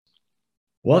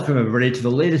Welcome, everybody, to the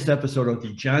latest episode of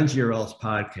the John G. or Else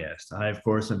podcast. I, of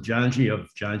course, am John G. of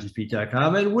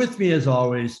JohnGSpeak.com, and with me, as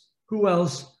always, who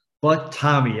else but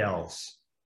Tommy Else?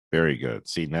 Very good.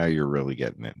 See, now you're really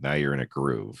getting it. Now you're in a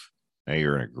groove. Now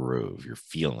you're in a groove. You're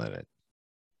feeling it.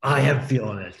 I am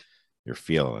feeling it. You're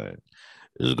feeling it.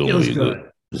 This is going Feels to be good.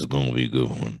 good. This is going to be a good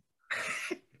one.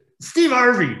 Steve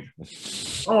Harvey.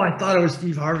 Oh, I thought it was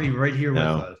Steve Harvey right here with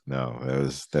us. No,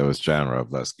 that was John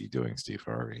Robleski doing Steve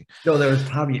Harvey. No, there was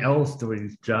Tommy Else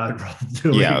doing John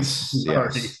doing Yes.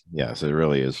 It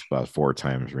really is about 4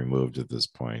 times removed at this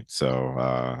point. So,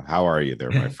 how are you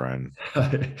there, my friend?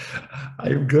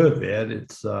 I'm good, man.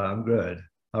 I'm good.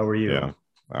 How are you? Yeah,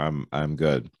 I'm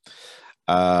good.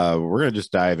 We're gonna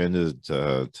just dive into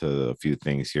to a few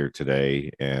things here today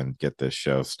and get this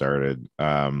show started.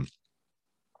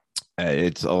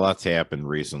 It's a lot's happened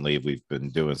recently. We've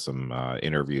been doing some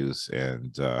interviews,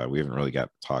 and we haven't really got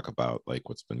to talk about like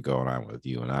what's been going on with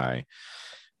you and I.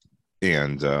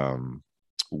 And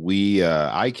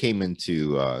I came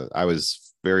into. I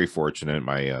was very fortunate.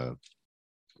 My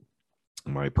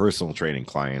personal training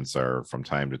clients are from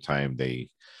time to time they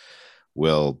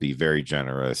will be very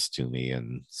generous to me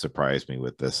and surprise me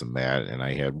with this and that. And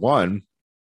I had one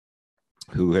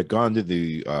who had gone to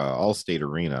the Allstate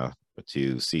Arena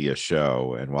to see a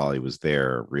show, and while he was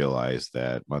there realized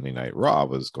that Monday Night Raw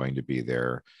was going to be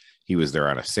there. He was there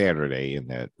on a Saturday, and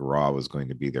that Raw was going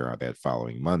to be there on that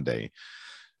following Monday.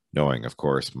 Knowing, of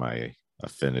course, my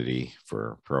affinity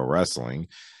for pro wrestling,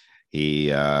 he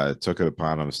took it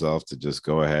upon himself to just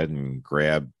go ahead and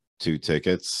grab 2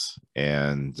 tickets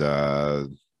and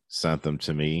sent them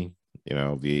to me,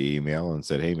 via email, and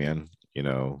said, "Hey man,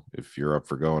 if you're up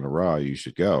for going to Raw, you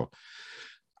should go."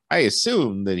 I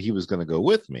assumed that he was going to go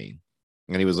with me.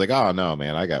 And he was like, "Oh no,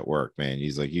 man, I got work, man."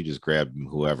 He's like, "You just grab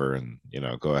whoever and,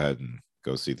 go ahead and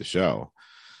go see the show."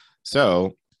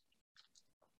 So,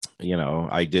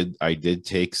 I did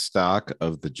take stock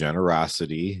of the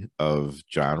generosity of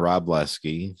John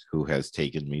Robleski, who has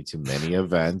taken me to many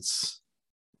events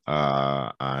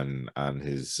on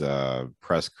his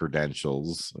press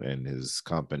credentials and his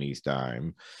company's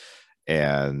dime.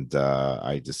 And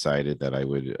I decided that I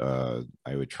would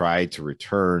try to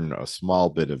return a small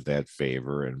bit of that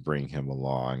favor and bring him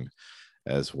along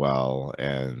as well.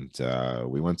 And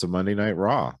we went to Monday Night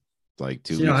Raw like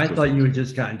 2 weeks. I thought you had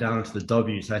just gotten down to the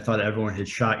W's. I thought everyone had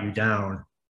shot you down.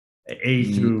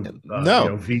 A through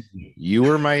no, V. You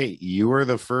were my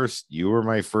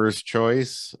first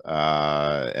choice,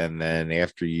 and then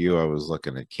after you, I was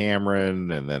looking at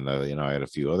Cameron, and then I had a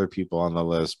few other people on the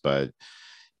list, but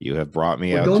you have brought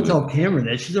me out. Don't tell Cameron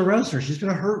that. She's a wrestler. She's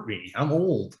gonna hurt me. I'm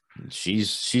old.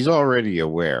 She's already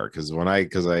aware, because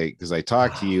I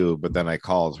talked to you, but then I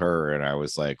called her and I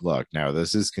was like, "Look, now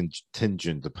this is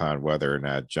contingent upon whether or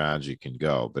not John G can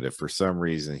go, but if for some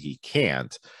reason he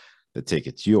can't, the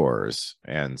ticket's yours."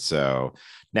 And so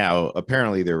now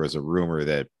apparently there was a rumor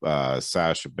that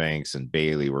Sasha Banks and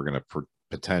Bailey were going to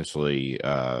potentially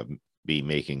be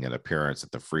making an appearance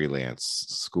at the freelance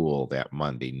school that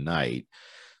Monday night.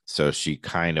 So she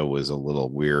kind of was a little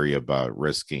weary about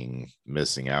risking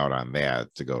missing out on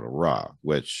that to go to Raw,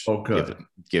 which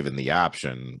given the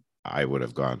option, I would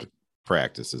have gone to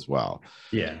practice as well.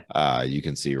 Yeah. You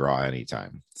can see Raw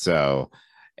anytime. So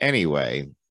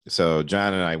anyway, so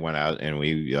John and I went out and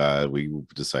we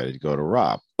decided to go to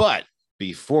Raw. But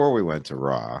before we went to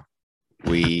Raw,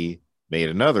 we made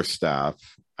another stop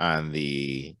on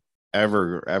the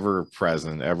ever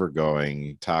present, ever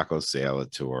going taco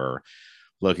salad tour,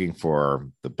 looking for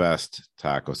the best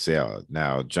taco salad.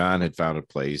 Now, John had found a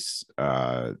place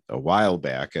a while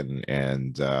back, and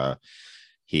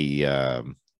he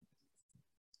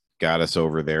got us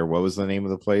over there. What was the name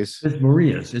of the place? It's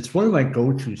Maria's. It's one of my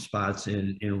go-to spots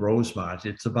in Rosemont.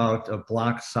 It's about a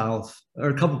block south, or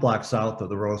a couple blocks south of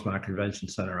the Rosemont Convention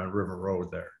Center on River Road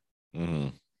there. Mm-hmm.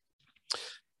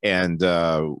 And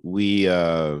we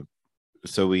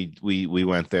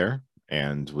went there,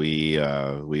 and we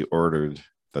ordered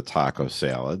the taco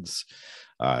salads.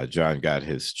 John got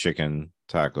his chicken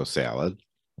taco salad,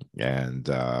 and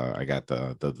I got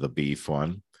the beef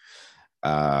one.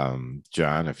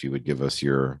 John, if you would give us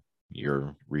your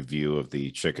review of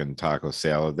the chicken taco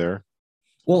salad there.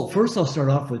 Well, first I'll start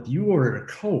off with, you ordered a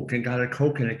Coke and got a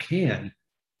Coke in a can,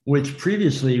 which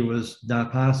previously was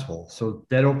not possible. So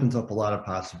that opens up a lot of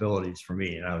possibilities for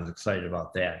me, and I was excited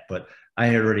about that. But I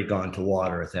had already gone to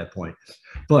water at that point.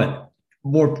 But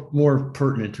more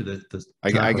pertinent to the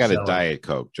I got salad. A Diet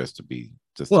Coke just to be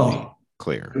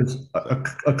clear. It's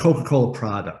a Coca-Cola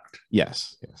product.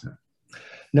 Yes.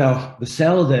 Now, the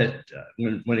salad that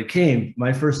when it came,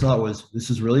 my first thought was,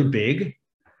 this is really big.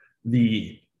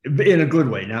 the in a good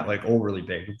way, not like overly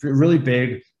big, really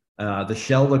big. The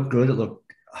shell looked good. It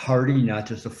looked hearty, not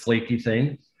just a flaky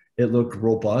thing. It looked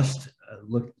robust.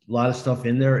 Looked a lot of stuff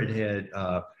in there. It had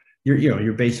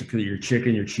your basically your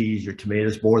chicken, your cheese, your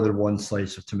tomatoes, more than one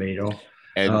slice of tomato.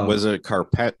 And was it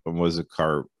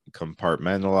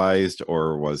compartmentalized,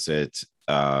 or was it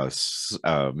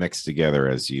mixed together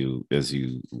as you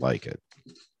like it?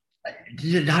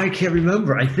 I can't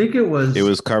remember. I think it It was. was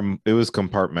it was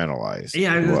compartmentalized.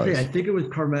 Yeah, I It was gonna say. I was. think it was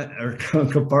or I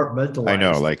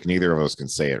know, compartmentalized. like neither of us can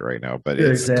say it right now, but Yeah,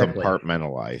 it's exactly.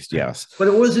 compartmentalized. Yes. But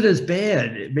it wasn't as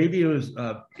bad. Maybe it was.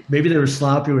 Maybe they were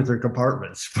sloppy with their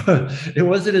compartments, but it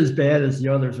wasn't as bad as the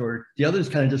others were. The others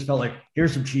kind of just felt like,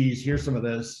 here's some cheese, here's some of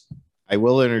this. I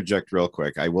will interject real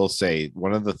quick. I will say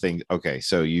one of the things. Okay,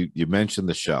 so you mentioned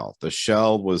the shell. The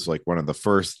shell was like one of the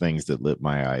first things that lit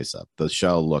my eyes up. The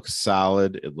shell looked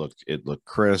solid. It looked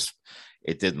crisp.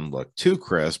 It didn't look too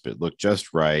crisp. It looked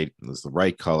just right. It was the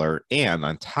right color. And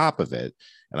on top of it,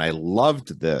 and I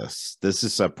loved this. This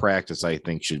is a practice I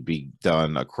think should be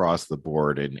done across the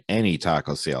board in any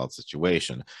taco salad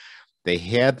situation. They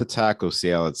had the taco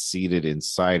salad seated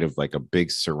inside of like a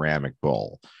big ceramic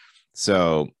bowl.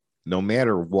 So no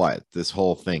matter what, this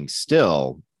whole thing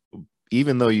still,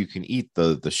 even though you can eat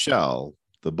the shell,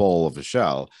 the bowl of a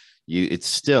shell, it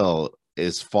still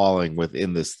is falling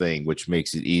within this thing, which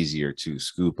makes it easier to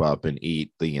scoop up and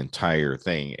eat the entire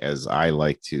thing, as I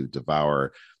like to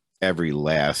devour every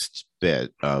last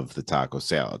bit of the taco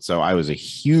salad. So I was a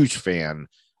huge fan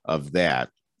of that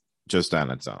just on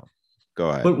its own. Go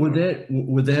ahead. But would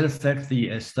that affect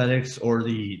the aesthetics or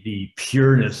the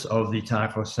pureness of the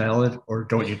taco salad, or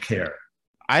don't you care?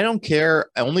 I don't care,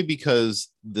 only because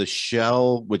the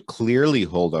shell would clearly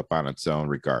hold up on its own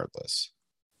regardless.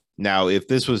 Now, if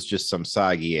this was just some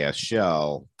soggy ass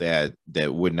shell that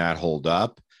would not hold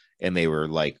up, and they were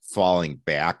like falling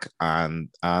back on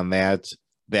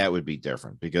that would be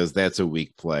different, because that's a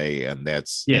weak play, and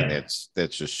Yeah, that's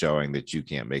just showing that you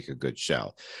can't make a good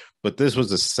shell. But this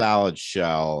was a solid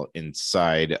shell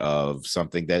inside of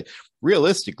something that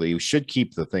realistically should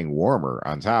keep the thing warmer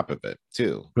on top of it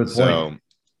too. good point.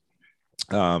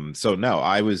 So no,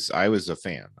 I was a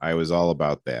fan. I was all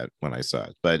about that when I saw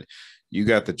it. But you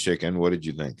got the chicken. What did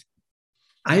you think?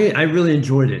 I really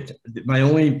enjoyed it. My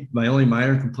only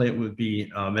minor complaint would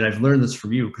be, and I've learned this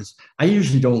from you because I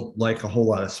usually don't like a whole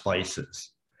lot of spices.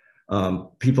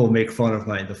 People make fun of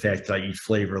the fact that I eat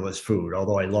flavorless food,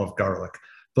 although I love garlic.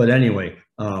 But anyway,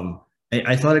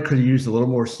 I thought it could have used a little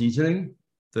more seasoning.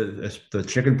 The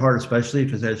chicken part, especially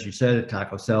because, as you said, a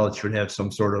taco salad should have some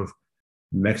sort of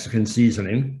Mexican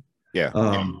seasoning.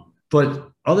 Yeah.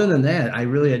 But other than that, I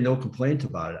really had no complaint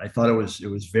about it. I thought it was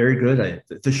very good.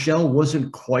 The shell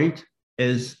wasn't quite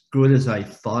as good as I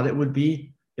thought it would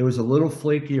be. It was a little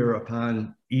flakier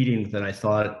upon eating than I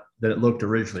thought that it looked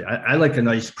originally. I like a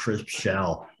nice crisp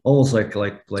shell, almost like a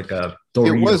It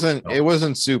Dorito wasn't it shell.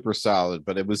 wasn't super solid,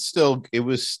 but it was still,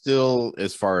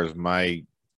 as far as my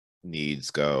needs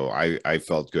go, I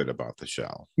felt good about the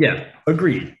shell. Yeah,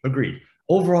 agreed.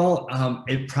 Overall,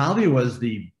 it probably was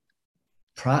the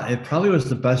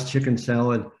best chicken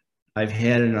salad I've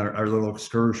had in our little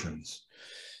excursions.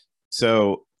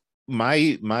 So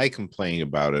my complaint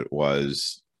about it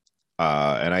was,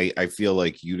 and I feel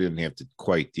like you didn't have to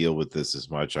quite deal with this as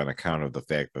much on account of the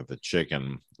fact that the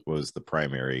chicken was the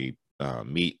primary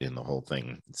meat in the whole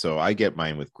thing. So I get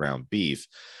mine with ground beef,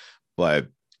 but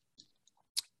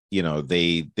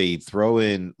they throw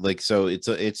in, like, so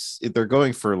they're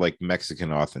going for like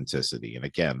Mexican authenticity. And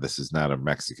again, this is not a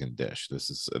Mexican dish.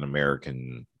 This is an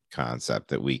American concept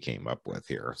that we came up with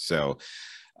here. So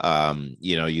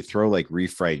you throw like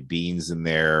refried beans in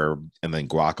there, and then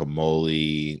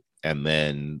guacamole, and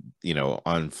then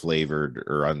unflavored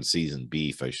or unseasoned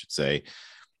beef, I should say,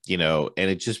 and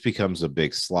it just becomes a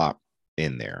big slop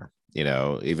in there,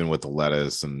 even with the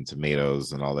lettuce and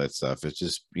tomatoes and all that stuff. It's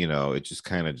just, it just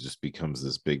kind of just becomes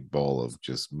this big bowl of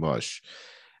just mush.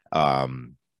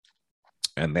 Um,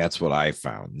 and that's what I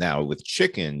found. Now with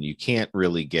chicken, you can't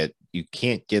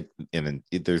get in.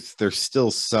 There's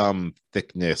still some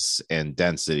thickness and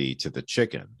density to the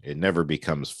chicken. It never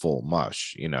becomes full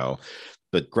mush,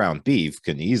 but ground beef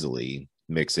can easily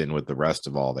mix in with the rest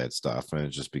of all that stuff, and it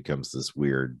just becomes this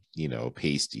weird,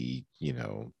 pasty,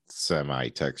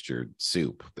 semi-textured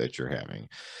soup that you're having.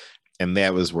 And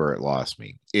that was where it lost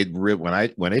me.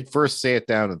 When it first sat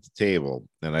down at the table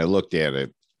and I looked at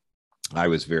it, I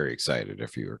was very excited.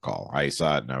 If you recall, I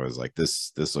saw it and I was like,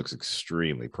 this looks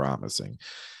extremely promising.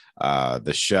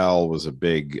 The shell was a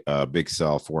big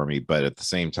sell for me, but at the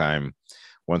same time,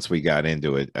 once we got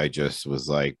into it, I just was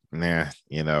like, nah,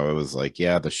 you know, it was like,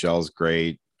 yeah, the shell's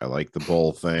great. I like the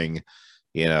bowl thing,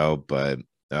 you know, but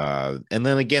and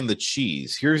then again, the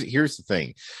cheese. Here's the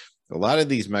thing. A lot of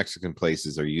these Mexican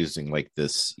places are using like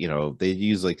this, you know, they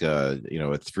use like a, you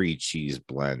know, a three cheese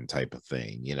blend type of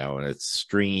thing, you know, and it's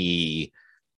stringy,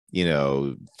 you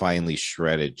know, finely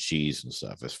shredded cheese and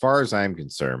stuff. As far as I'm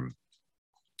concerned,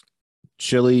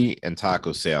 chili and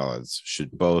taco salads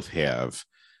should both have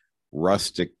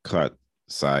rustic cut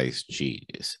size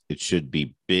cheese. It should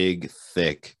be big,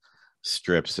 thick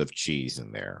strips of cheese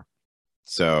in there.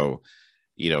 So,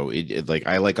 you know, like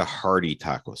I like a hearty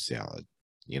taco salad.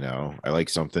 You know, I like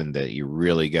something that you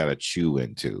really got to chew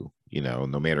into, you know,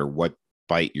 no matter what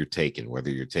bite you're taking, whether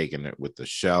you're taking it with the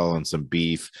shell and some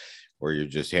beef or you're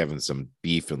just having some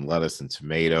beef and lettuce and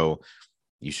tomato,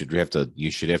 you should have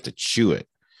to chew it.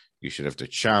 You should have to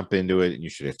chomp into it and you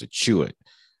should have to chew it.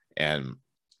 And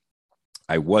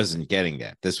I wasn't getting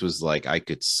that. This was like I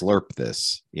could slurp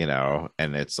this, you know,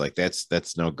 and it's like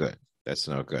that's no good. That's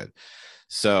no good.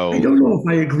 I So don't know if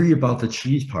I agree about the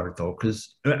cheese part though,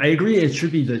 because I agree it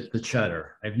should be the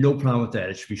cheddar. I have no problem with that.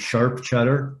 It should be sharp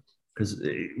cheddar because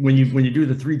when you do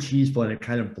the three cheese blend, it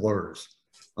kind of blurs.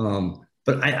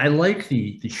 But I like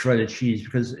the shredded cheese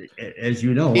because, as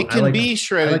you know, it can be I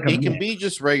shredded. like a It can mix. be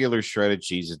just regular shredded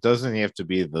cheese. It doesn't have to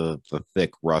be the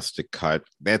thick rustic cut.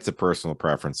 That's a personal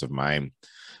preference of mine.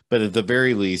 But at the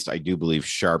very least, I do believe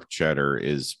sharp cheddar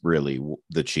is really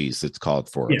the cheese that's called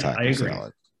for a Yeah, I taco agree.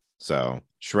 salad. So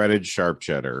shredded sharp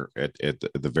cheddar at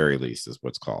the very least is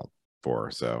what's called for.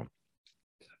 So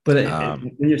But um,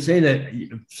 when you're saying that,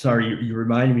 sorry, you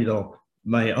reminded me though.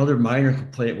 My other minor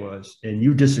complaint was, and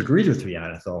you disagreed with me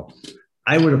on it though.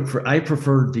 I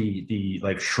preferred the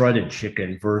like shredded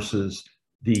chicken versus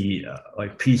the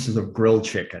like pieces of grilled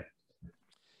chicken,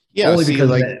 yeah, only see, because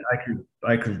like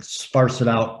I could sparse it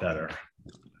out better.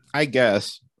 I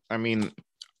guess I mean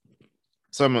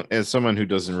someone as someone who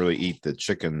doesn't really eat the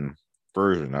chicken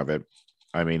version of it,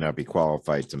 I may not be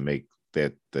qualified to make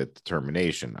that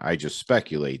determination. I just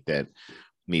speculate that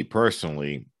me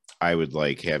personally, I would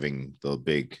like having the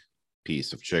big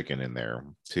piece of chicken in there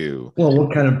too. Well,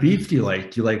 what kind of beef do you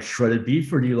like? Do you like shredded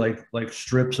beef or do you like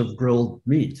strips of grilled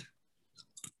meat?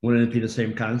 Wouldn't it be the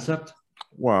same concept?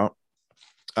 Well,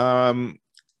 um,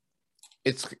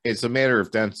 it's a matter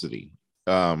of density.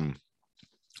 Um,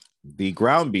 the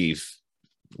ground beef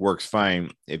works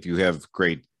fine if you have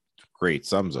great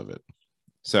sums of it.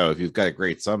 So if you've got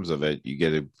great sums of it, you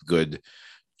get a good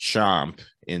chomp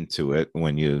into it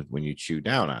when you chew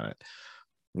down on it.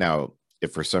 Now,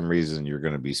 if for some reason you're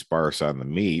going to be sparse on the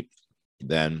meat,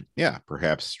 then yeah,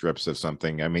 perhaps strips of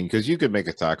something. I mean, because you could make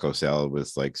a taco salad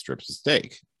with like strips of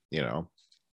steak, you know.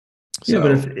 Yeah,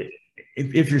 but So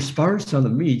if you're sparse on the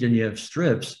meat and you have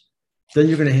strips, then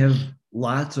you're going to have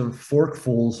lots of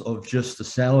forkfuls of just the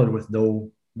salad with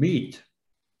no meat.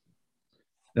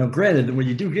 Now, granted, when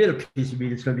you do get a piece of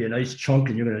meat, it's going to be a nice chunk,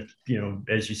 and you're going to,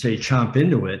 as you say, chomp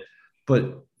into it.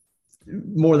 But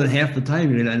more than half the time,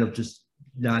 you're going to end up just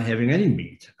not having any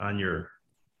meat on your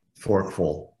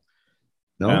forkful.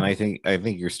 and No, I think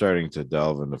you're starting to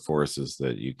delve into forces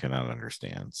that you cannot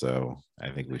understand. So I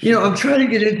think we should I'm trying to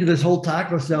get into this whole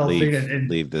taco salad thing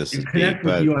leave this and as be. connect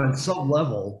with you on some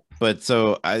level. But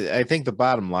so I think the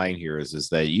bottom line here is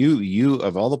that you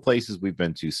of all the places we've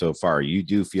been to so far, you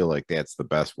do feel like that's the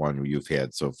best one you've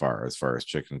had so far as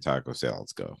chicken taco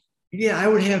salads go. Yeah, I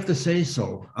would have to say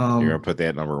so. You're gonna put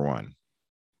that number one.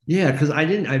 Yeah, because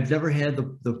I've never had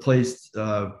the place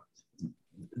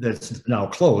that's now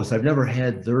closed. I've never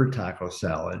had their taco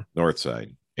salad. North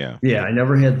side. Yeah. Yeah, I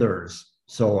never had theirs.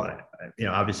 So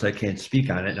obviously I can't speak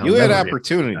on it. And I'll You had never be able to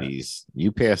speak on it. opportunities.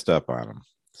 You passed up on them.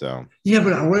 So Yeah,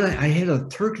 but I had a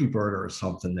turkey burger or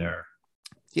something there.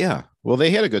 yeah. Well,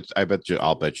 they had a good I'll bet you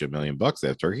 $1,000,000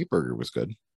 that turkey burger was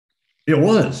good. It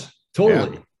was Yeah.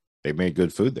 totally. They made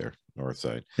good food there, north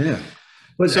side. Yeah.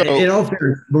 But in So all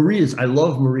fairness, Maria's, I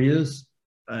love Maria's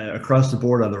across the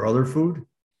board on their other food.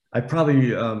 I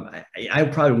probably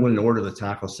wouldn't order the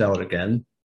taco salad again,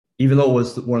 even though it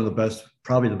was one of the best,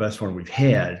 probably the best one we've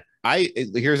had.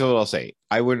 here's what I'll say.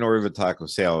 I wouldn't order the taco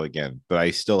salad again, but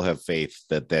I still have faith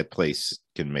that that place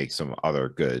can make some other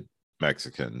good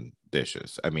Mexican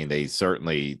dishes. I mean, they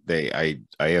certainly I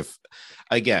have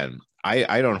again.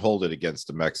 I don't hold it against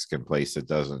a Mexican place that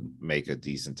doesn't make a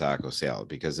decent taco salad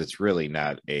because it's really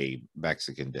not a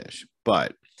Mexican dish.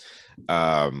 But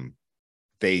um,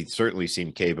 they certainly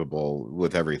seem capable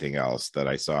with everything else that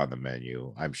I saw on the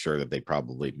menu. I'm sure that they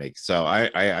probably make so.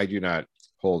 I do not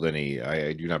hold any.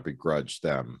 I do not begrudge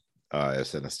them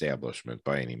as an establishment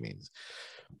by any means.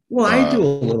 Well, I do a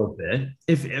little bit.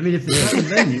 If it's on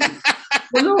the menu,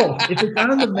 well, no, if it's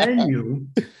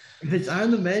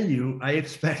on the menu, I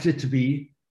expect it to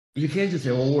be. You can't just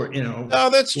say, "Well, No,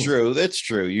 that's true. That's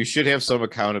true. You should have some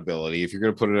accountability. If you're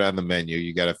going to put it on the menu,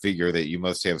 you got to figure that you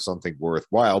must have something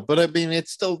worthwhile. But I mean,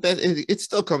 it's still that it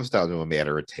still comes down to a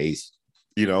matter of taste.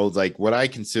 Like what I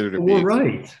consider to be we're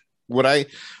right." what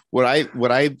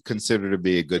I consider to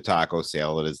be a good taco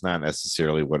salad is not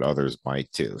necessarily what others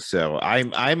might too. So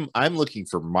I'm looking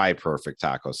for my perfect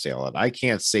taco salad. I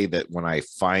can't say that when I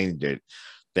find it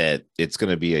that it's going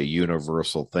to be a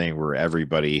universal thing where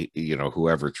everybody,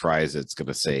 whoever tries it's going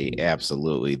to say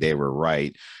absolutely they were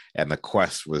right and the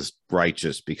quest was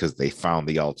righteous because they found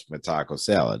the ultimate taco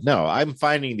salad. No, I'm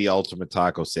finding the ultimate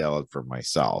taco salad for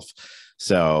myself.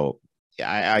 So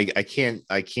I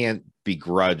can't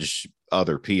begrudge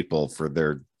other people for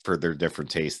their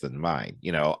different tastes than mine.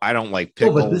 I don't like No,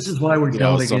 pickles. but this is why we're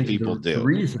delving Some into people the do.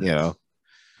 reasons.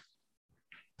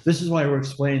 This is why we're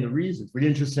explaining the reasons. We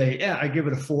didn't just say, "Yeah, I give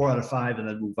it a 4 out of 5," and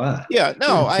then move on. Yeah,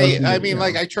 no, I mean,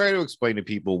 like I try to explain to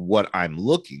people what I'm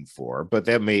looking for, but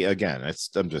that may again,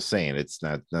 I'm just saying it's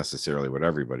not necessarily what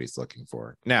everybody's looking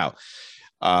for. Now,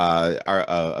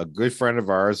 a good friend of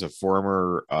ours, a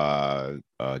former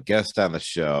guest on the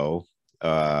show,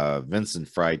 Vincent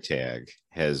Freitag,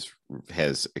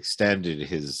 has extended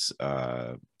his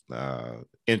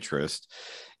interest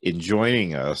in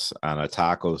joining us on a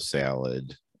taco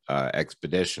salad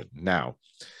expedition. Now,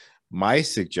 my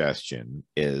suggestion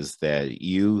is that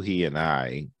he and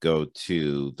I go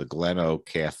to the Glen Oak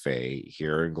Cafe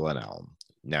here in Glen Elm.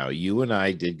 Now, you and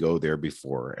I did go there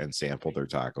before and sample their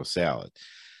taco salad.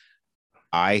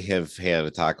 I have had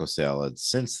a taco salad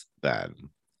since then,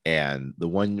 and the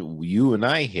one you and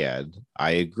I had,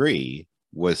 I agree,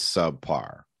 was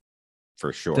subpar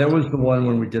for sure. That was the one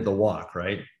when we did the walk,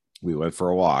 right? We went for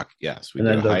a walk. Yes, we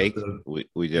did a hike.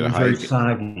 We did a hike. Very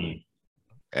soggy.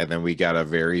 And then we got a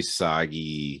very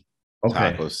soggy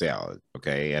taco salad.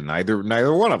 Okay. And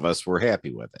neither one of us were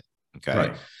happy with it. Okay.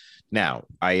 Right. Now,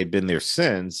 I had been there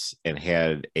since and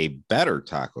had a better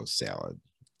taco salad.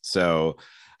 So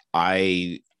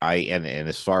and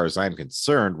as far as I'm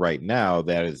concerned right now,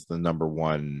 that is the number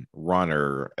one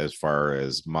runner as far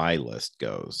as my list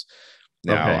goes.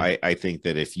 Now, I think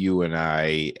that if you and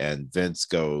I and Vince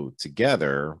go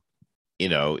together,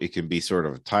 it can be sort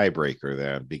of a tiebreaker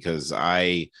then, because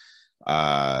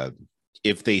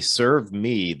if they serve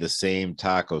me the same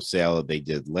taco salad they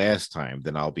did last time,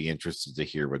 then I'll be interested to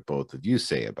hear what both of you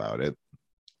say about it.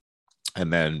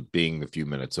 And then being a few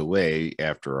minutes away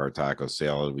after our taco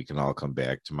salad, we can all come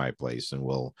back to my place and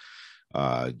we'll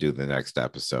do the next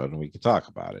episode and we can talk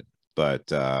about it.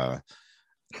 But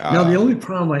now the only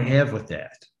problem I have with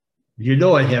that,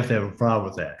 I have to have a problem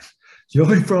with that. The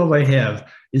only problem I have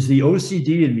is the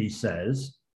OCD in me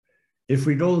says, if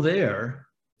we go there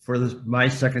for my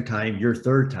second time, your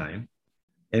third time,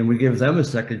 and we give them a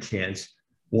second chance,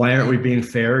 why aren't we being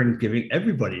fair and giving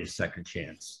everybody a second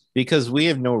chance? Because we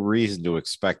have no reason to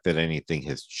expect that anything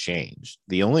has changed.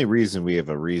 The only reason we have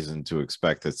a reason to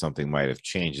expect that something might have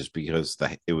changed is because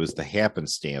it was the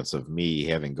happenstance of me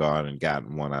having gone and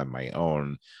gotten one on my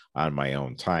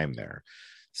own time there.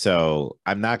 So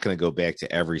I'm not going to go back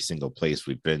to every single place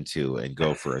we've been to and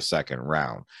go for a second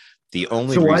round. The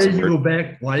only so why did you go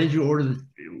back? Why did you order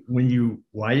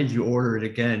why did you order it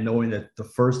again, knowing that the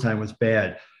first time was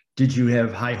bad? Did you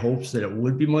have high hopes that it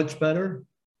would be much better?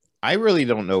 I really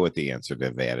don't know what the answer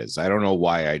to that is. I don't know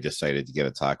why I decided to get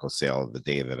a taco salad the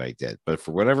day that I did, but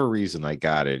for whatever reason, I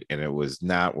got it and it was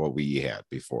not what we had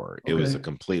before. It was a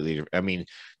completely, I mean,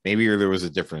 maybe there was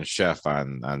a different chef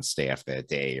on staff that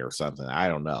day or something. I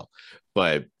don't know,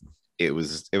 but it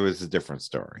was a different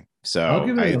story. So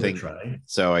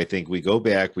I think we go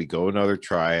back, we go another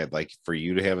try. I'd like for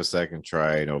you to have a second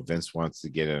try. I know Vince wants to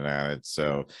get in on it,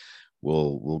 so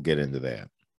we'll get into that.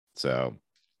 So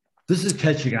this is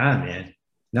catching on, man.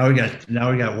 Now we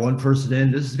got one person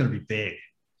in. This is going to be big.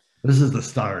 This is the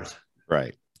start.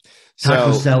 Right.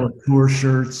 Taco salad tour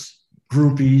shirts,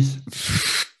 groupies.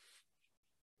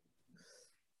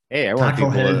 Hey,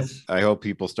 I hope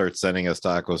people start sending us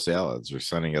taco salads or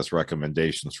sending us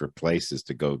recommendations for places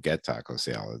to go get taco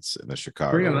salads in the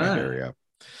Chicago area.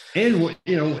 And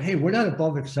hey, we're not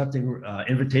above accepting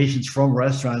invitations from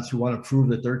restaurants who want to prove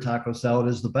that their taco salad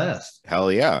is the best.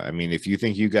 Hell yeah! I mean, if you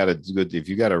think if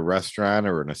you got a restaurant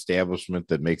or an establishment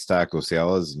that makes taco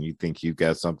salads, and you think you've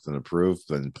got something to prove,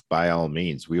 then by all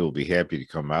means, we will be happy to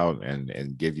come out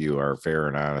and give you our fair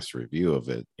and honest review of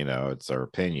it. It's our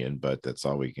opinion, but that's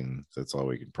all we can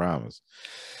promise.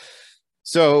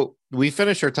 So we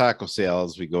finish our taco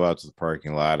sales. We go out to the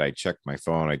parking lot. I check my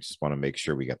phone. I just want to make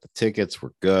sure we got the tickets. We're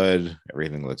good.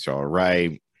 Everything looks all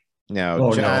right. Now,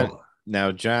 Oh John. no.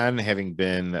 Now, John, having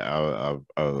been a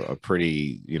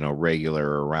pretty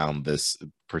regular around this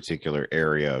particular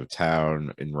area of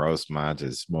town in Rosemont,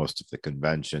 as most of the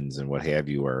conventions and what have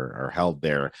you are held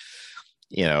there.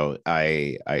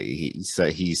 He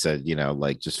said,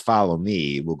 like, just follow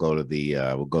me. We'll go to the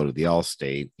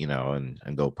Allstate,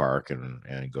 and go park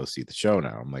and go see the show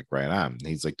now. I'm like, right on.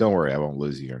 He's like, don't worry, I won't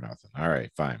lose you or nothing. All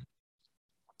right, fine.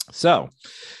 So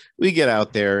we get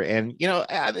out there, and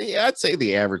I'd say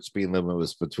the average speed limit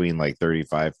was between like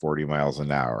 35, 40 miles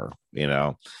an hour.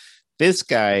 This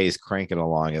guy is cranking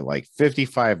along at like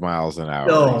 55 miles an hour.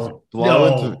 He's No,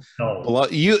 blowing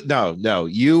no, no.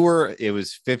 you were, it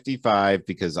was 55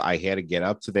 because I had to get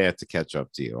up to that to catch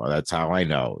up to you. That's how I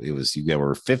know it was. You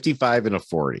were 55 and a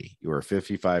 40. You were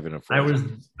 55 and a 40.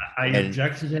 I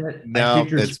objected to it. I No, think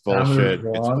your it's speedometer is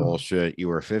bullshit. It's wrong. bullshit. You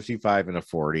were 55 and a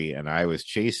 40, and I was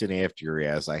chasing after your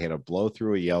ass. I had to blow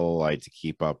through a yellow light to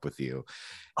keep up with you.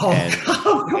 Oh, And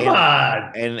come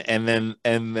on. and then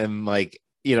like,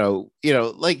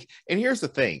 like, and here's the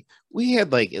thing. We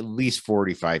had like at least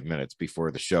 45 minutes before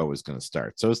the show was going to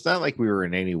start. So it's not like we were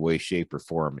in any way, shape, or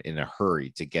form in a hurry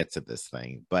to get to this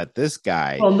thing. But this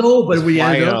guy Well, no, was but we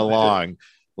flying ended up along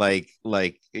the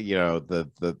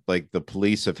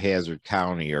police of Hazard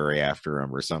County are after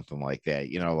him or something like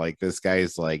that. Like this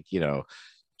guy's like,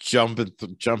 jumping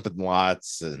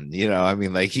lots, and I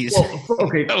mean, like he's well,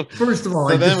 okay. First of all,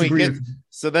 so I then we disagree get with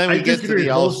so then I we get to disagree the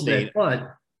with most of Allstate. that,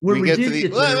 but when We we get to did the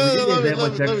get there, we didn't have that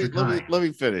much extra time. let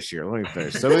me finish here. Let me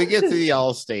finish. So we get to the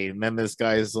Allstate, and then this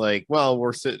guy's like, "Well,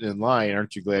 we're sitting in line.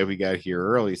 Aren't you glad we got here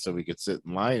early so we could sit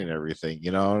in line and everything?"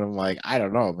 And I'm like, "I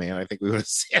don't know, man. I think we would have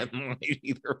sat in line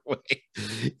either way."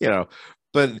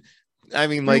 But I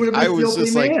mean, We like, would have I missed the was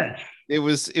just opening like, match. it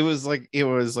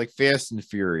was like Fast and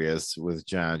Furious with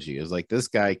John G. It was like, this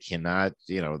guy cannot,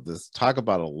 this, talk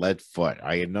about a lead foot.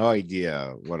 I had no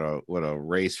idea what a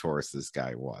racehorse this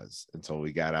guy was until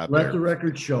we got out Let there. the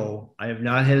record show I have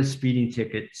not had a speeding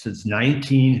ticket since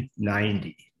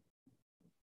 1990.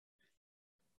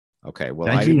 Okay,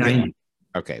 well, 1990.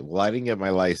 I didn't get my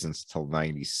license till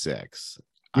 96.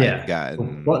 Yeah.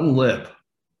 Button lip.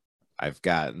 I've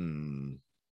gotten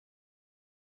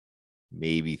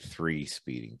maybe 3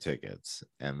 speeding tickets,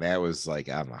 and that was like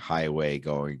on the highway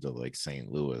going to like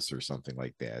St. Louis or something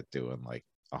like that, doing like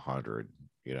 100,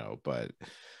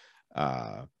 but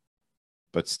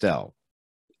still,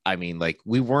 I mean, like,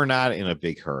 we were not in a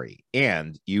big hurry,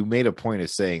 and you made a point of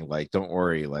saying, like, don't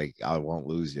worry, like, I won't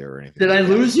lose you or anything. Did I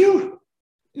lose you?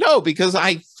 No, because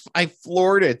I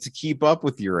floored it to keep up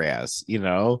with your ass.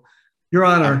 Your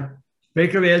Honor,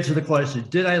 Baker, answer the question.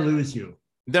 Did I lose you?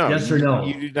 No, yes or no?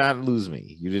 You did not lose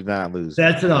me. You did not lose.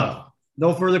 That's enough.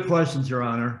 No further questions, Your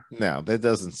Honor. No, that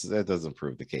doesn't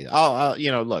prove the case. I'll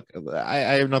look, I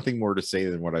have nothing more to say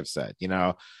than what I've said.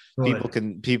 People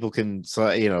can they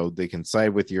can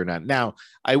side with you or not. Now,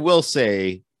 I will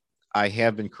say I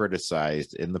have been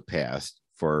criticized in the past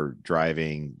for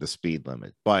driving the speed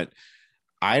limit, but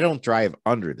I don't drive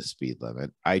under the speed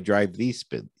limit. I drive the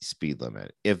speed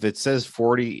limit. If it says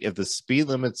 40, if the speed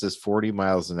limit says 40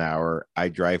 miles an hour, I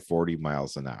drive 40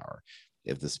 miles an hour.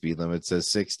 If the speed limit says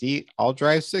 60, I'll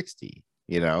drive 60.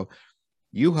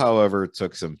 You, however,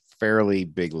 took some fairly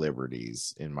big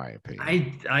liberties, in my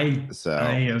opinion.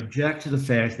 I object to the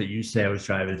fact that you say I was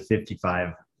driving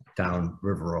 55 down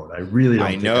River Road. I really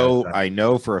don't. I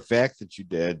know for a fact that you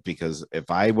did, because if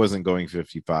I wasn't going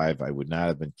 55, I would not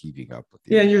have been keeping up with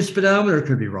you. Yeah, and your speedometer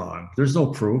could be wrong. There's no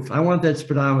proof. I want that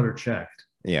speedometer checked.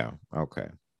 Yeah. Okay.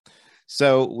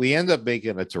 So we end up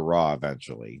making it to Raw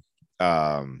eventually.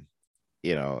 I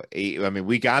mean,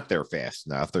 we got there fast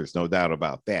enough. There's no doubt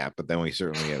about that. But then we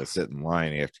certainly had to sit in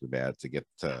line after that to get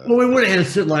to. Well, we would have had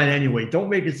to sit in line anyway. Don't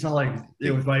make it sound like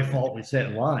it was my fault we sat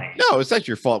in line. No, it's not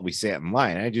your fault we sat in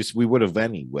line. We would have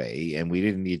anyway. And we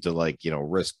didn't need to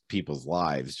risk people's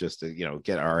lives just to,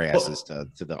 get our asses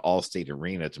to the Allstate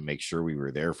Arena to make sure we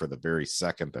were there for the very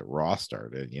second that Raw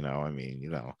started.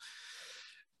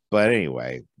 But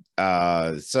anyway,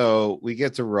 so we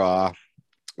get to Raw.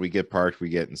 We get parked, we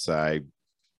get inside.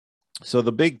 So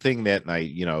the big thing that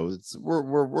night,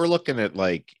 we're looking at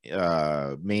like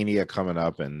Mania coming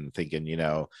up and thinking,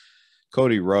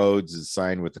 Cody Rhodes is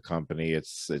signed with the company.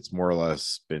 It's more or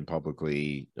less been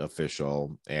publicly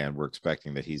official, and we're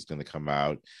expecting that he's going to come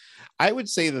out. I would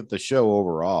say that the show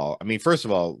overall, I mean, first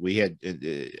of all, we had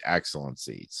excellent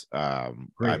seats.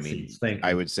 Great seats. Thank you.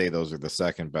 I would say those are the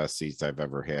second best seats I've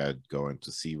ever had going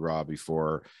to see Raw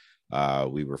before.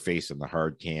 We were facing the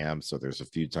hard cam, so there's a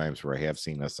few times where I have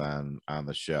seen us on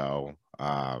the show.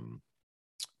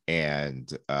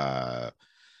 And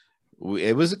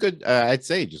it was a good, I'd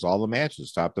say just all the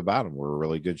matches top to bottom were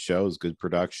really good shows, good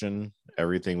production.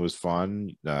 Everything was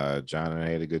fun. John and I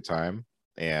had a good time.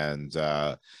 And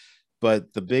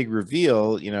but the big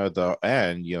reveal, at the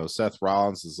end, Seth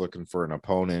Rollins is looking for an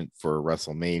opponent for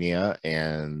WrestleMania,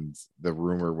 and the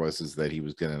rumor was that he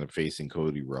was going to end up facing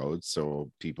Cody Rhodes.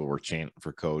 So people were chanting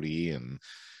for Cody and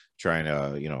trying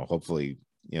to, hopefully,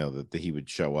 that he would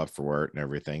show up for it and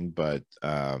everything. But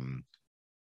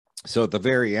so at the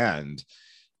very end,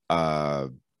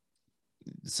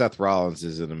 Seth Rollins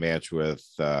is in a match with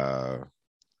I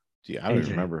don't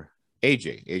even remember.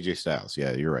 AJ Styles.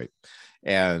 Yeah, you're right.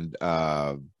 And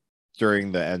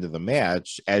during the end of the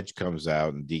match, Edge comes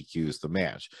out and DQs the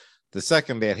match. The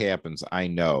second that happens, I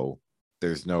know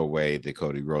there's no way that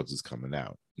Cody Rhodes is coming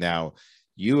out. Now,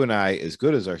 you and I, as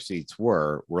good as our seats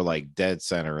were like dead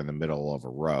center in the middle of a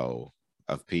row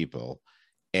of people.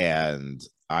 And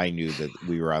I knew that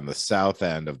we were on the south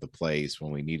end of the place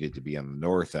when we needed to be on the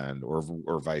north end,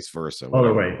 or vice versa.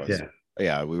 Other way, yeah.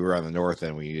 Yeah, we were on the north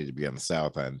end. We needed to be on the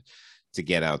south end to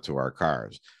get out to our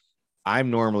cars.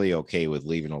 I'm normally okay with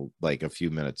leaving like a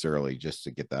few minutes early just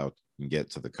to get out and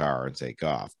get to the car and take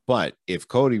off. But if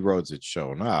Cody Rhodes had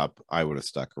shown up, I would have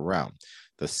stuck around.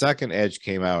 The second Edge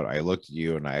came out, I looked at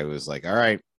you and I was like, all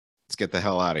right, let's get the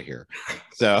hell out of here.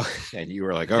 So, and you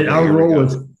were like, okay, our row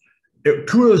was,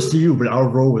 kudos to you, but our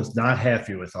row was not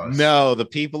happy with us. No, the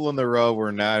people in the row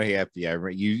were not happy. I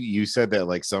remember you said that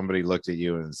like somebody looked at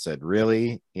you and said,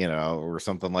 really, or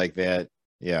something like that.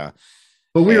 Yeah.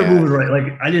 But we were moving right.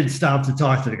 Like, I didn't stop to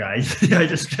talk to the guys. I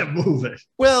just kept moving.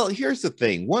 Well, here's the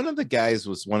thing. One of the guys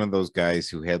was one of those guys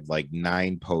who had like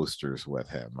 9 posters with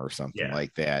him or something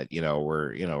like that,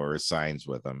 or signs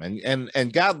with him.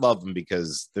 And God love him,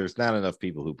 because there's not enough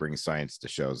people who bring signs to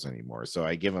shows anymore. So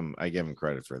I give him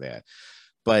credit for that.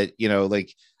 But,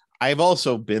 like, I've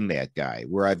also been that guy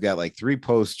where I've got like 3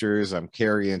 posters, I'm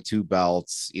carrying 2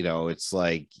 belts, it's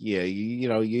like, yeah,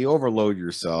 you overload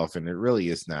yourself, and it really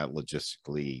is not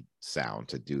logistically sound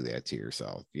to do that to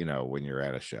yourself, when you're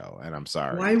at a show. And I'm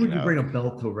sorry. Why would you bring a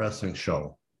belt to a wrestling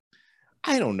show?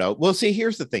 I don't know. Well, see,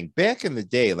 here's the thing. Back in the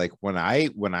day, like when I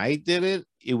did it,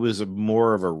 it was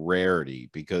more of a rarity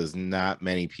because not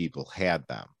many people had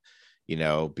them.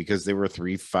 Because they were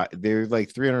they're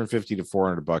like $350 to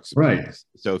 $400 a piece.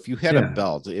 So if you had a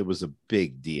belt, it was a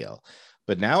big deal.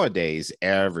 But nowadays,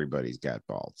 everybody's got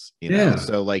belts.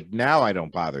 So like now I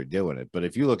don't bother doing it. But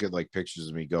if you look at like pictures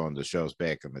of me going to shows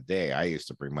back in the day, I used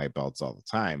to bring my belts all the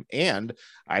time, and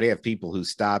I'd have people who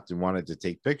stopped and wanted to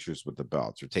take pictures with the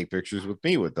belts or take pictures with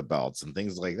me with the belts and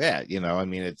things like that. I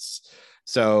mean, it's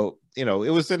so it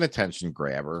was an attention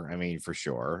grabber. I mean, for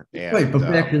sure. And, right, but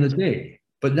back in the day.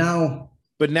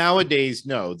 But nowadays,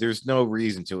 no, there's no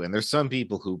reason to. And there's some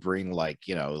people who bring like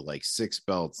 6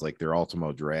 belts, like their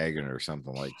Ultimo Dragon or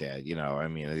something like that. I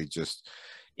mean,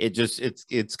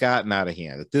 it's gotten out of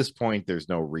hand. At this point, there's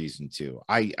no reason to.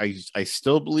 I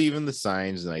still believe in the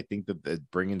signs, and I think that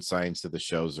bringing signs to the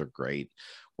shows are great.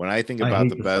 When I think about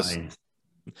the best. Signs.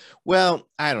 Well,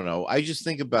 I don't know. I just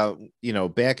think about,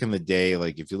 back in the day,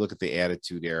 like if you look at the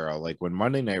Attitude Era, like when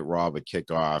Monday Night Raw would kick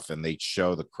off and they'd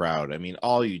show the crowd, I mean,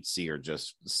 all you'd see are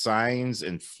just signs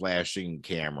and flashing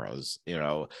cameras,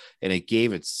 and it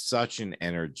gave it such an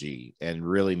energy and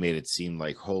really made it seem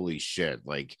like, holy shit,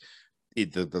 like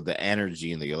the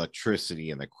energy and the electricity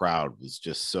in the crowd was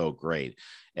just so great.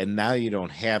 And now you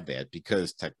don't have that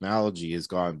because technology has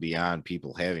gone beyond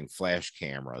people having flash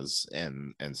cameras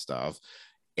and stuff.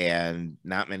 And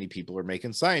not many people are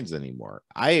making signs anymore.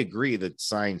 I agree that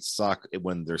signs suck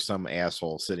when there's some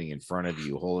asshole sitting in front of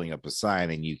you holding up a sign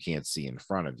and you can't see in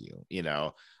front of you.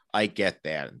 I get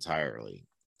that entirely.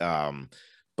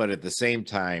 But at the same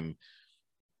time,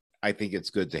 I think it's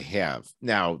good to have.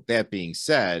 Now, that being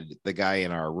said, the guy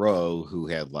in our row who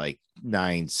had like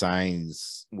 9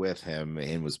 signs with him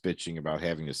and was bitching about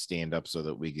having to stand up so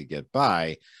that we could get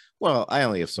by. Well, I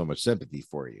only have so much sympathy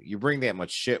for you. You bring that much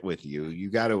shit with you,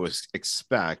 you got to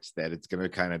expect that it's going to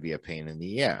kind of be a pain in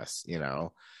the ass, And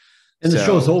the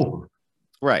show's over.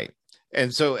 Right.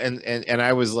 And so, and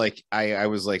I was like, I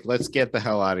was like, let's get the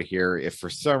hell out of here. If for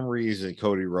some reason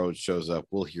Cody Rhodes shows up,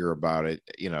 we'll hear about it.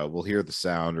 We'll hear the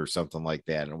sound or something like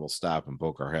that, and we'll stop and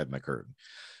poke our head in the curtain.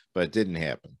 But it didn't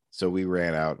happen. So we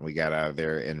ran out and we got out of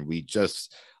there, and we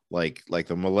just like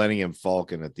the Millennium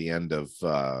Falcon at the end of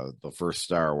the first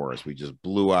Star Wars, we just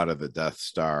blew out of the Death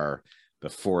Star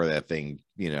before that thing,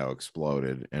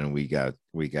 exploded, and we got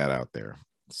out there.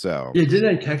 So Yeah, didn't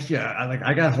I text you?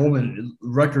 I got home in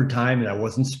record time and I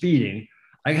wasn't speeding.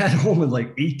 I got home in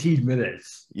like 18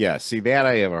 minutes. yeah, see that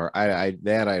I have I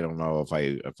that I don't know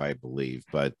if I believe,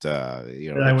 but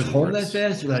you know And I that was you home weren't that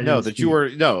fast and I no didn't that you speed. were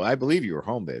no, I believe you were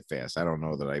home that fast. I don't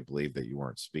know that I believe that you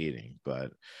weren't speeding,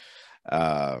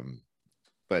 um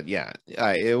but yeah,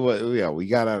 it was, yeah, we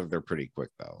got out of there pretty quick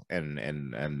though,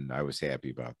 and I was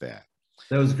happy about that.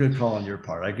 That was a good call on your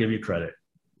part. I give you credit.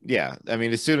 Yeah, I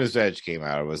mean, as soon as Edge came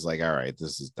out, I was like, all right,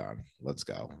 this is done. Let's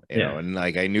go. You know, Yeah. and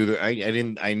like I knew that I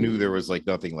didn't I knew there was like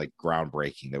nothing like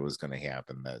groundbreaking that was gonna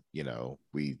happen, that, you know,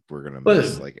 we were gonna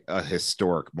miss But like a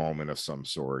historic moment of some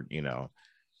sort, you know.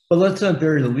 but let's not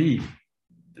bury the lead.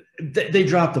 They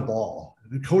dropped the ball.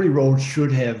 Cody Rhodes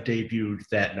should have debuted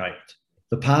that night.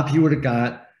 The pop he would have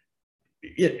got,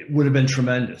 it would have been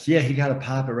tremendous. Yeah, he got a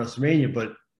pop at WrestleMania,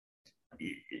 but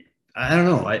I don't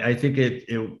know. I think I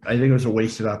think it was a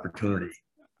wasted opportunity.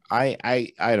 I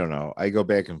don't know. I go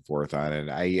back and forth on it.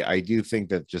 I do think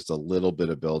that just a little bit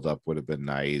of buildup would have been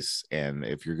nice. And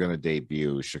if you're gonna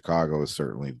debut, Chicago is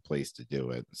certainly the place to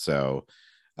do it. So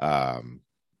um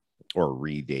or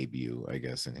re-debut, I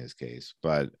guess, in his case.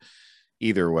 But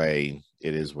either way,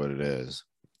 it is what it is.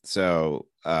 So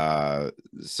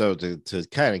so to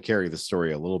kind of carry the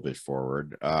story a little bit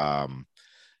forward,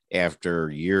 after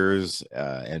years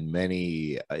and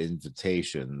many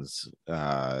invitations,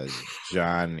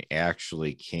 John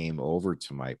actually came over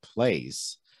to my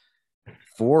place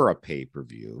for a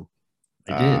pay-per-view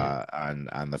I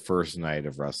did. on the first night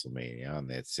of WrestleMania, on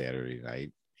that Saturday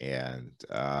night. And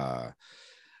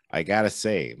I gotta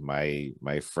say,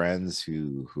 my friends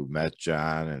who met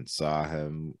John and saw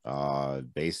him,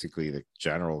 basically the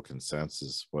general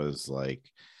consensus was like,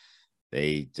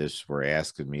 they just were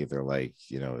asking me, they're like,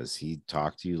 you know, does he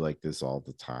talk to you like this all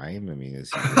the time? I mean,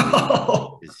 is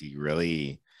he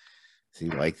really is he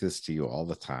like this to you all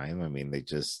the time? I mean, they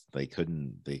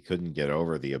couldn't get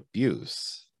over the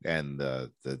abuse and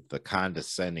the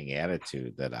condescending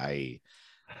attitude that I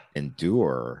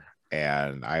endure.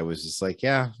 And I was just like,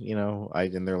 yeah, you know,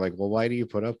 and they're like, well, why do you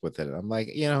put up with it? And I'm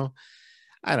like, you know,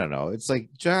 I don't know. It's like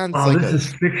John's Oh, like this a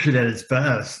is fiction at its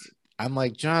best. I'm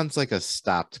like, John's like a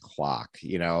stopped clock,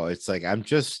 you know. It's like I'm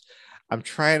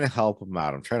trying to help him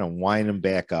out. I'm trying to wind him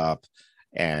back up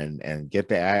and get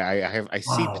that.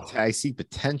 Wow. I see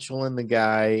potential in the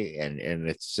guy, and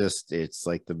it's just, it's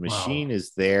like the machine Wow.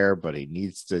 is there, but he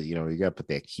needs to, you know, you got to put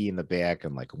that key in the back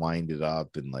and like wind it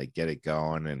up and like get it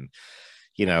going. And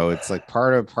you know, it's like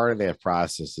part of that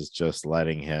process is just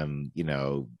letting him, you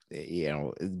know,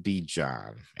 be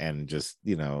John and just,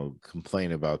 you know,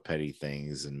 complain about petty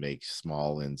things and make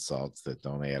small insults that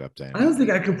don't add up to I don't think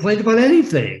anything. I complained about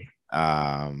anything.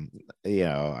 um you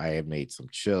know, I had made some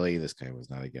chili. This guy was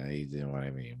not a guy, he didn't want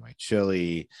to eat my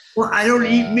chili. Well, I don't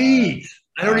eat uh meat.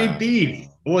 I don't eat uh beef.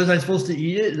 Was I supposed to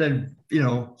eat it and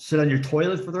then, sit on your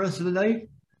toilet for the rest of the night?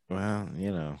 well,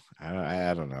 you know,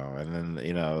 I don't know. And then,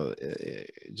 you know,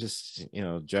 just, you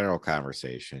know, general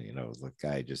conversation, you know, the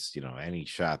guy just, you know, any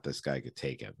shot this guy could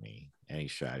take at me, any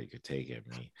shot he could take at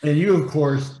me. And you, of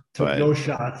course, took But no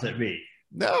shots at me.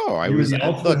 no, You were the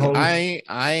ultimate look, host.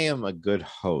 I am a good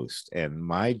host, and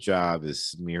my job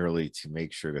is merely to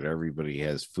make sure that everybody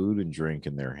has food and drink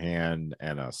in their hand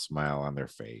and a smile on their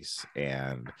face.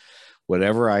 And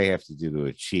whatever I have to do to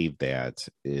achieve that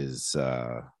is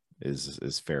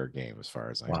fair game as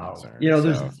far as I'm Wow. concerned.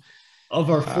 There's So of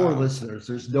our four uh listeners,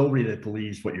 there's nobody that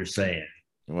believes what you're saying.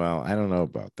 well, I don't know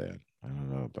about that. I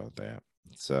don't know about that.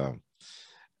 So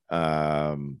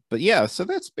but yeah, so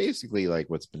that's basically like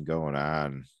what's been going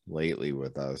on lately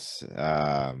with us.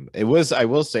 It was, I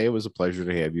will say, it was a pleasure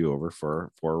to have you over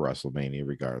for WrestleMania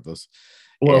regardless.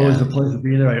 Well, it was a And pleasure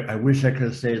being there. I wish I could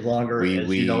have stayed longer. As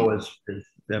you know, we as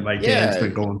that my dad's yeah,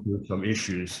 been going through some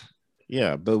issues.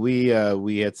 yeah, but we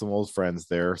had some old friends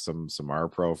there, some our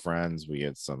pro friends, we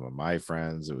had some of my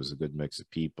friends. It was a good mix of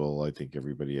people. I think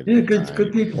everybody had a Yeah, good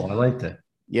good time. people. I liked it.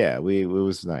 Yeah, we, it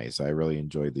was nice. I really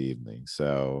enjoyed the evening.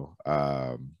 So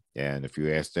and if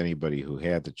you asked anybody who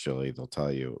had the chili, they'll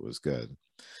tell you it was good.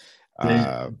 They,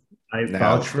 uh I vouch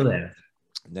now for that.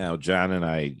 now John and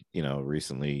I, you know,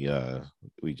 recently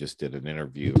we just did an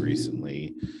interview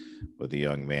recently with a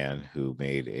young man who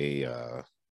made a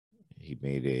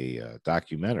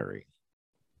documentary,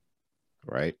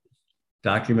 right?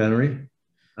 Documentary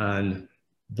on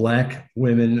black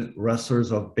women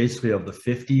wrestlers of basically of the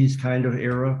 50s kind of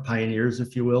era, pioneers,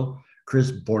 if you will. Chris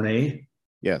Bournet.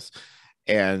 Yes.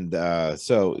 And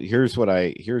so here's what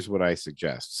I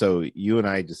suggest. So you and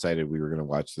I decided we were going to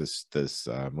watch this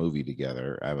movie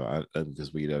together,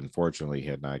 because we unfortunately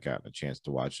had not gotten a chance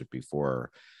to watch it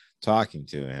before talking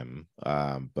to him.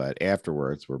 But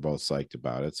afterwards, we're both psyched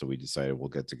about it, so we decided we'll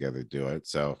get together to do it.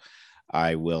 So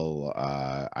I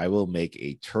will make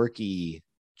a turkey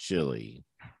chili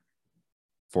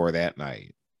for that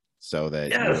night, so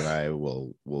that you and I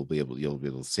will be able, you'll be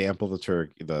able to sample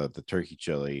the turkey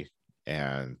chili,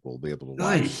 and we'll be able to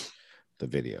watch the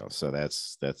video. So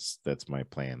that's my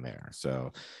plan there.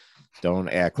 So don't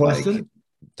act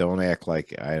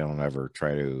like I don't ever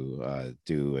try to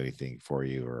do anything for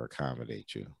you or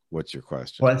accommodate you. What's your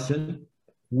question?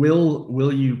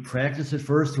 Will you practice it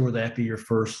first, or will that be your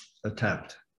first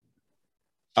attempt?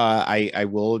 I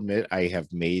will admit I have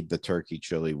made the turkey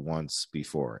chili once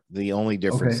before. The only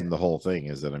difference in the whole thing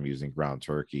is that I'm using ground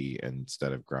turkey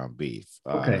instead of ground beef.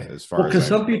 As far because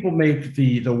some people make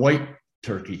the white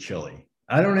turkey chili.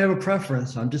 I don't have a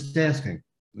preference. I'm just asking.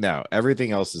 No,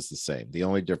 everything else is the same. The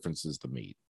only difference is the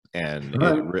meat, and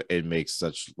it makes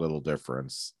such little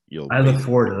difference. I look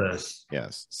forward to this.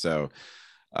 Yes. So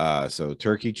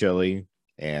turkey chili,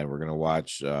 and we're gonna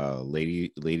watch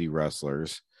lady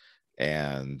wrestlers.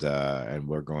 And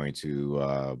we're going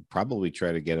to probably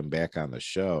try to get him back on the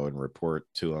show and report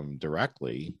to him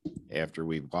directly after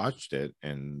we've watched it,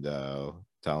 and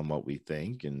tell him what we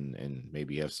think, and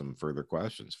maybe have some further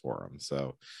questions for him.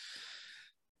 So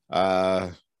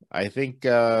I think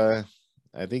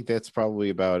that's probably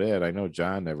about it. I know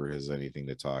John never has anything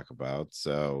to talk about,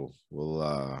 so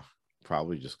we'll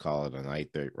probably just call it a night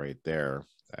right there.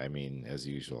 I mean, as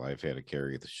usual, I've had to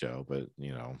carry the show, but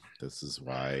this is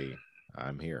why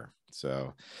I'm here.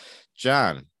 So,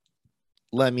 John,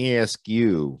 let me ask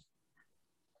you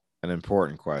an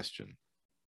important question.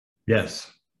 Yes.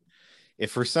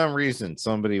 If for some reason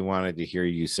somebody wanted to hear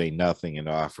you say nothing and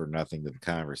offer nothing to the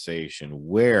conversation,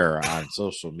 where on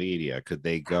social media could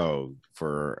they go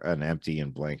for an empty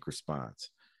and blank response?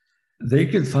 They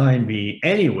can find me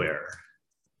anywhere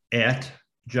at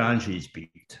John G's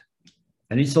Beat.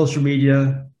 Any social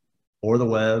media or the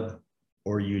web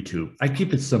or YouTube. I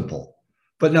keep it simple.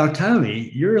 But now,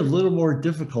 Tommy, you're a little more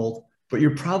difficult, but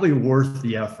you're probably worth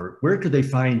the effort. Where could they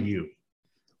find you?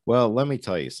 Well, let me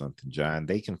tell you something, John.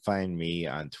 They can find me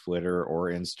on Twitter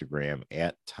or Instagram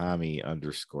at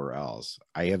Tommy_else.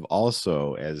 I have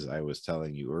also, as I was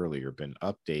telling you earlier, been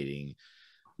updating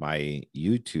my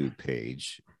YouTube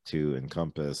page to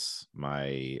encompass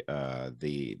my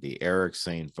the Eric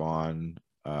St. Vaughn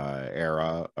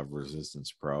era of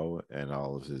Resistance Pro, and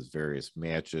all of his various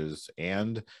matches,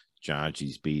 and John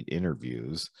G's Beat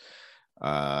interviews,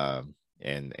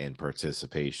 and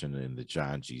participation in the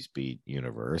John G's Beat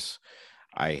universe.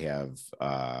 I have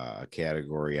a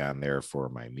category on there for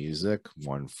my music,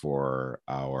 one for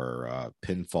our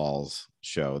Pinfalls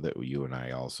show that you and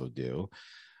I also do,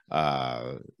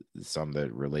 some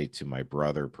that relate to my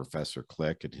brother Professor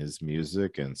Click and his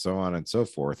music, and so on and so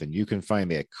forth. And you can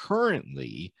find that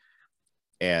currently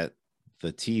at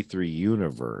the T3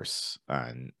 Universe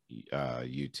on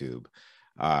YouTube.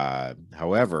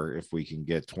 However, if we can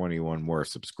get 21 more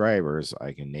subscribers,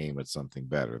 I can name it something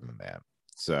better than that.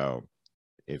 So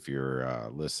if you're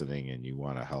listening and you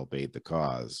want to help aid the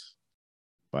cause,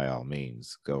 by all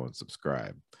means, go and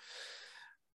subscribe.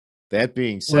 That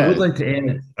being said, I would like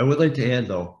to add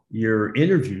though, your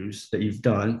interviews that you've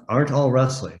done aren't all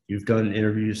wrestling. You've done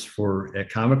interviews at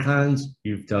Comic-Cons.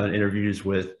 You've done interviews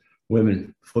with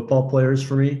women football players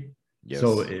for me. Yes.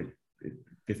 So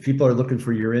if people are looking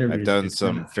for your interviews, I've done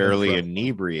some fairly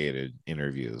inebriated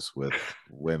interviews with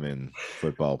women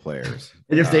football players.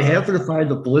 And if they happen to find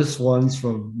the Bliss ones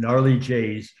from Gnarly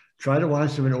Jays, try to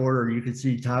watch them in order. You can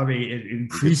see Tommy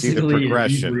increasingly the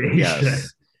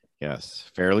progression. Yes,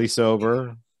 fairly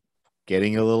sober,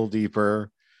 getting a little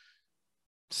deeper,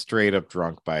 straight up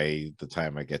drunk by the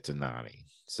time I get to Nani.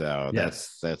 So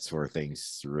that's where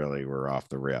things really were off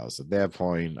the rails. At that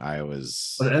point,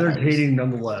 but entertaining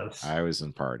nonetheless. I was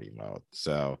in party mode.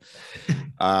 So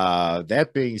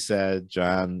that being said,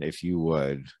 John, if you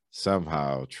would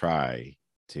somehow try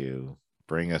to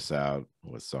bring us out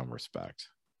with some respect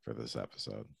for this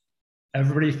episode.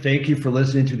 Everybody, thank you for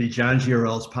listening to the John G.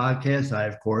 Else podcast. I,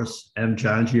 of course, am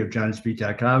John G. of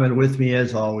johnspeak.com. And with me,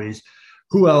 as always,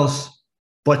 who else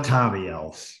but Tommy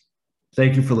Else?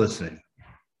 Thank you for listening.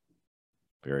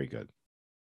 Very good.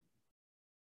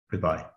 Goodbye.